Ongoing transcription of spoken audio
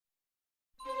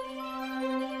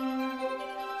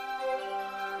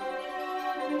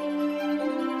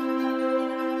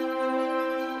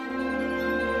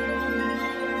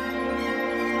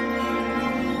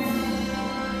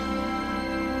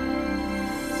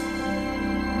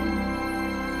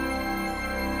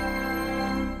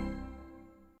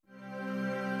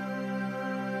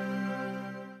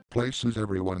places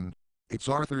everyone. It's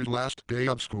Arthur's last day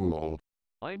of school.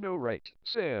 I know, right,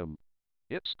 Sam?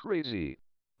 It's crazy.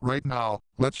 Right now,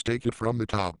 let's take it from the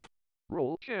top.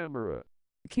 Roll camera.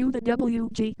 Cue the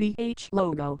WGBH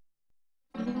logo.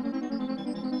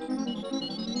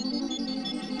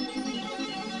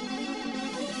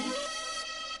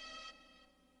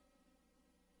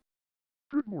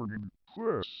 Good morning,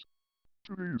 class.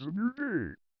 Today is a new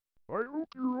day. I hope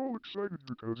you're all excited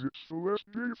because it's the last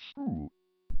day of school.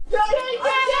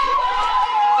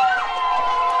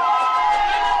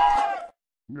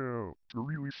 Now, to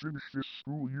really finish this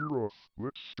school year off,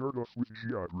 let's start off with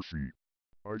geography.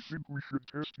 I think we should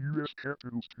test U.S.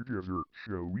 capitals together,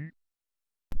 shall we?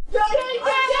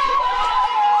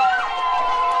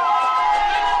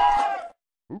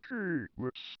 Okay,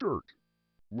 let's start.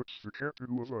 What's the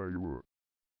capital of Iowa?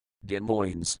 Des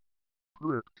Moines.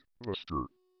 Correct, Buster.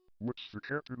 What's the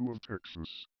capital of Texas?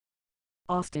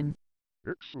 Austin.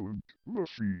 Excellent,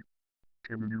 Luffy.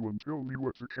 Can anyone tell me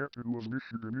what the capital of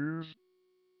Michigan is?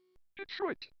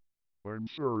 Detroit. I'm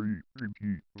sorry,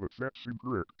 Pinky, but that's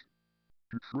incorrect.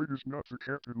 Detroit is not the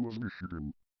capital of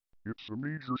Michigan. It's a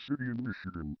major city in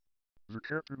Michigan. The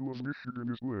capital of Michigan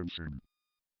is Lansing.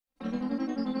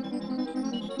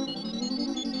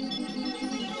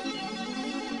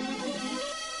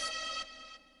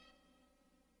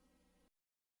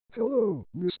 Hello,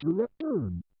 Mr.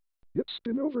 Ratburn. It's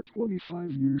been over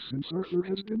 25 years since Arthur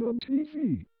has been on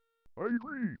TV. I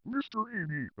agree, Mr.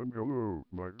 Haney, and hello,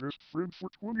 my best friend for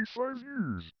 25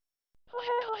 years.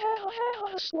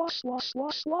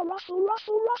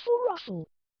 Ruffle.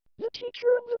 The teacher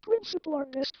and the principal are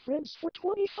best friends for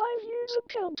 25 years and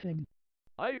counting.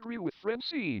 I agree with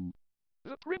Francine.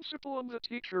 The principal and the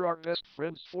teacher are best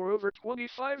friends for over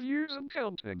 25 years and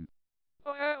counting.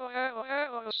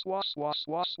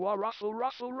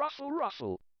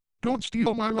 Ruffle. Don't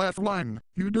steal my laugh line,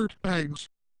 you dirtbags.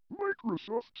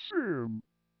 Microsoft Sam,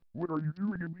 what are you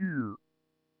doing in here?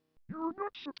 You're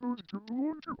not supposed to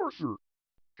belong to Arthur.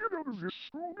 Get out of this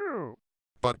school now.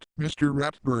 But, Mr.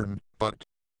 Ratburn, but...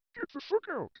 Get the fuck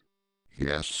out.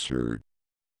 Yes, sir.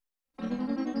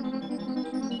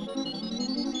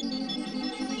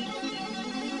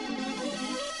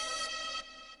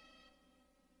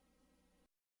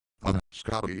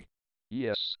 Scotty,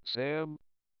 Yes, Sam?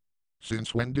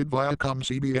 since when did Viacom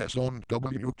CBS own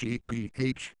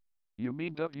WGBH? You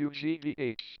mean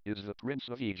WGBH is the Prince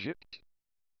of Egypt?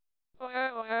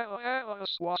 Ruffle.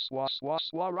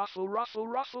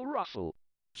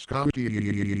 Scotty,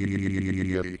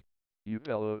 You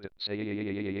bellowed it, Sam.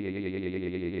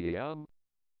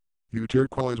 you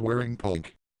turquoise wearing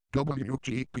punk.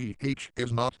 WGBH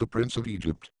is not the Prince of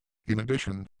Egypt. In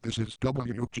addition, this is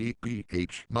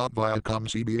WGBH, not Viacom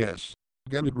CBS.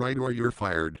 Get it right or you're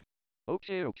fired.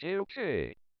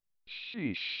 Okay.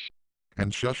 Sheesh.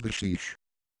 And shush the sheesh.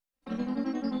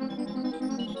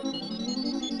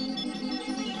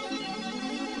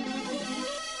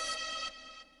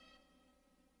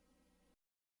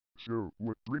 So,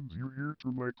 what brings you here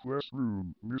to my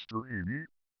classroom, Mr. Haney?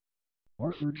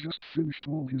 Arthur just finished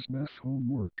all his math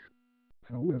homework.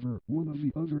 However, one of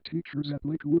the other teachers at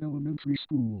Lakewood Elementary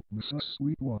School, Mrs.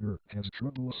 Sweetwater, has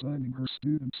trouble assigning her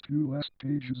students 2 last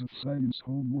pages of science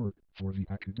homework for the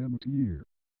academic year.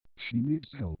 She needs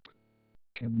help.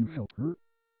 Can you help her?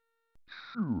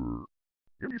 Sure.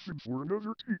 Anything for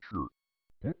another teacher.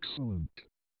 Excellent.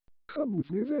 Come with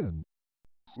me then.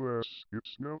 Class,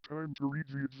 it's now time to read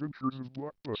The Adventures of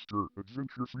Blockbuster,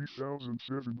 Adventure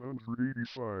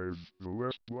 3785, The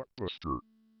Last Blockbuster.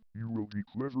 You will be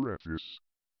clever at this.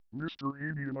 Mr.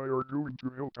 Haney and I are going to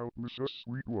help out Mrs.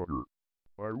 Sweetwater.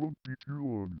 I won't be too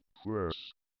long, class.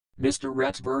 Mr.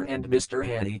 Ratburn and Mr.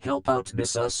 Haney help out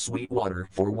Mrs. Sweetwater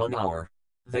for 1 hour.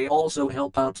 They also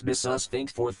help out Mrs. Fink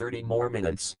for 30 more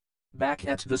minutes. Back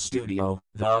at the studio,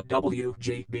 the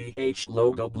WGBH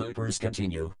logo bloopers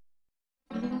continue.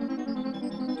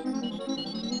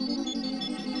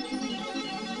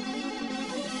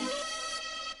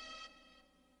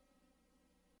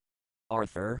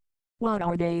 Arthur? What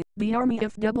are they? The army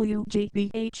of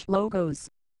WGBH logos.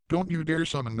 Don't you dare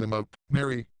summon them up,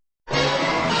 Mary.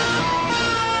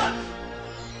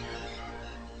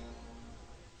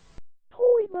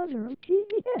 Holy Mother of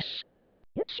TBS.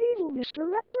 It's evil Mr.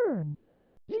 Ratburn.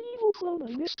 The evil clone of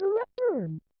Mr.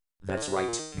 Ratburn. That's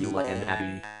right, Beulah and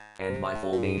Abby. And my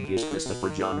full name is Christopher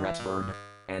John Ratburn.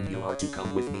 And you are to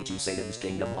come with me to Satan's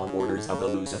kingdom on orders of the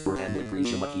Lucifer and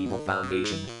Lucretia McEvil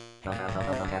Foundation.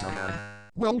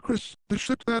 Well, Chris, the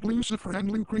shit that Lucifer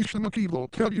and Lucretia McEvil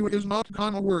tell you is not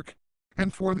gonna work.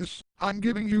 And for this, I'm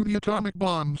giving you the atomic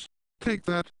bombs. Take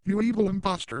that, you evil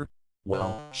imposter.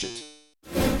 Well, shit.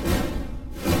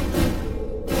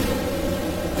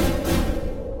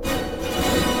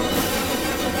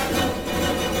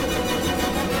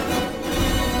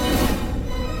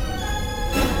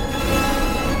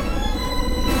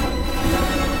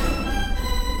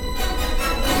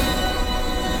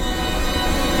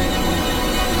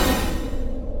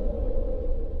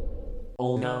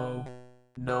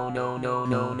 No, no, no,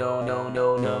 no, no, no,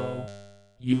 no, no.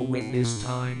 You win this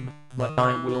time, but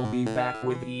I will be back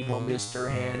with evil Mr.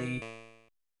 Haney.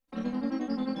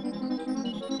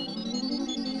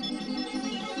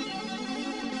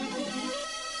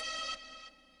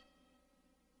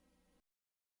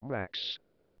 Max.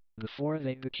 Before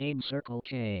they became Circle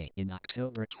K in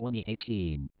October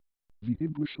 2018. The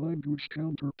English language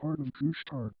counterpart of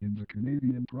Couche-Tard in the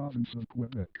Canadian province of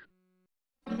Quebec.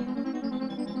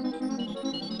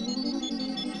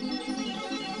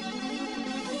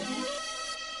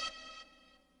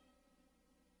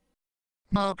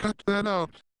 Now cut that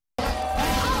out.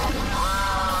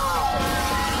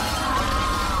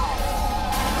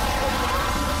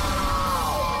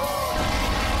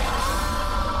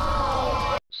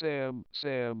 Sam.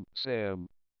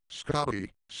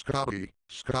 Scotty.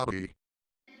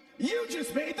 You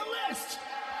just made the list!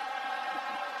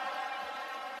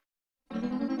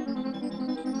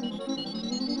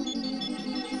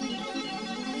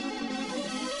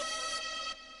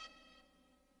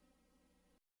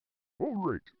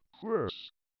 Alright,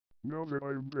 class. Now that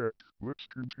I'm back, let's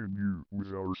continue with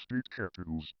our state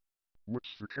capitals. What's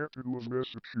the capital of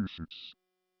Massachusetts?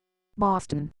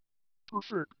 Boston,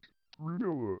 Perfect.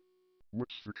 Brunella.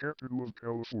 What's the capital of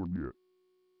California?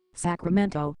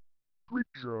 Sacramento, Great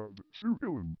job, Sue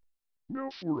Ellen. Now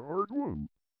for a hard one.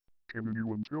 Can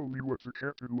anyone tell me what the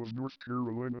capital of North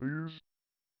Carolina is?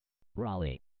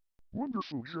 Raleigh.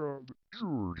 Wonderful job,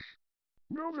 George.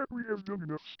 Now that we have done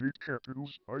enough state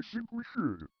capitals, I think we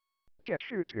should get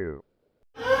you two.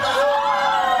 In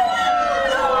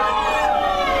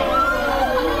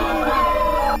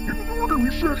an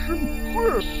orderly session,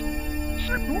 class,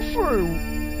 single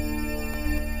file.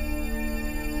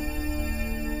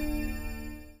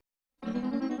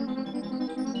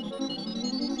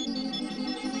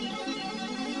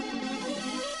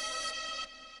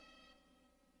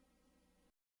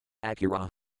 Acura.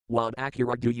 What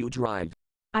Acura do you drive?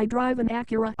 I drive an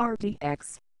Acura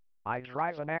RTX. I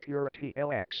drive an Acura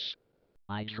TLX.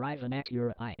 I drive an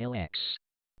Acura ILX.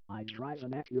 I drive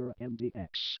an Acura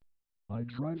MDX. I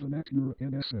drive an Acura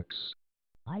NSX.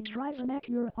 I drive an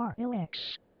Acura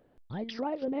RLX. I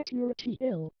drive an Acura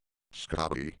TL.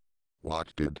 Scotty.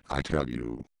 What did I tell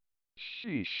you?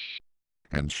 Sheesh.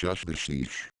 And shush the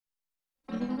sheesh.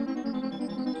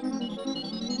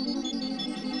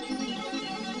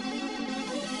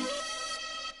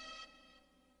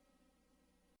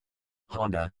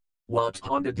 Honda. What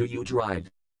Honda do you drive?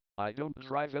 I don't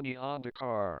drive any Honda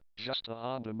car, just a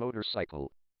Honda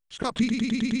motorcycle. Scotty.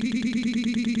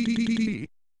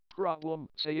 Problem,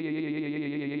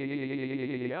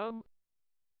 Sam.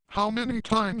 How many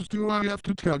times do I have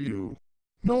to tell you?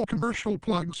 No commercial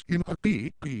plugs in a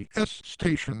PBS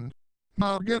station.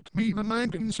 Now get me the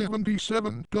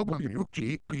 1977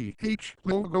 WGBH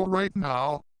logo right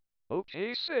now.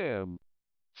 Okay, Sam.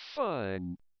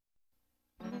 Fun.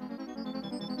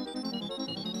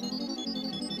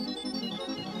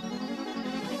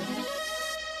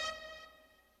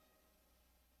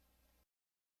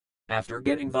 After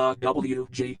getting the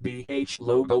WGBH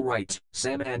logo right,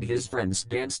 Sam and his friends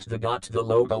danced the Got the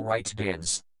Logo Right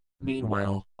dance.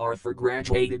 Meanwhile, Arthur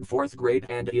graduated 4th grade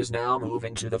and is now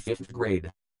moving to the 5th grade.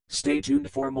 Stay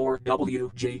tuned for more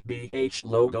WGBH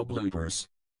logo bloopers.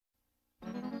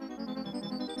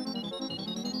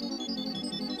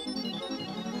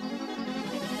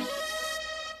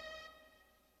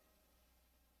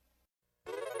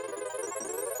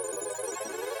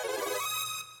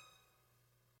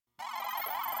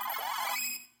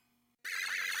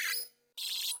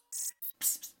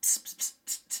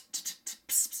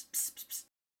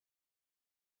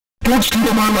 Let's do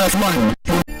my last one.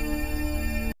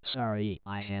 Sorry,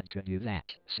 I had to do that,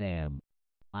 Sam.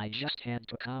 I just had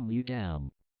to calm you down.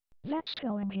 That's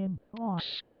telling him,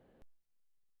 boss.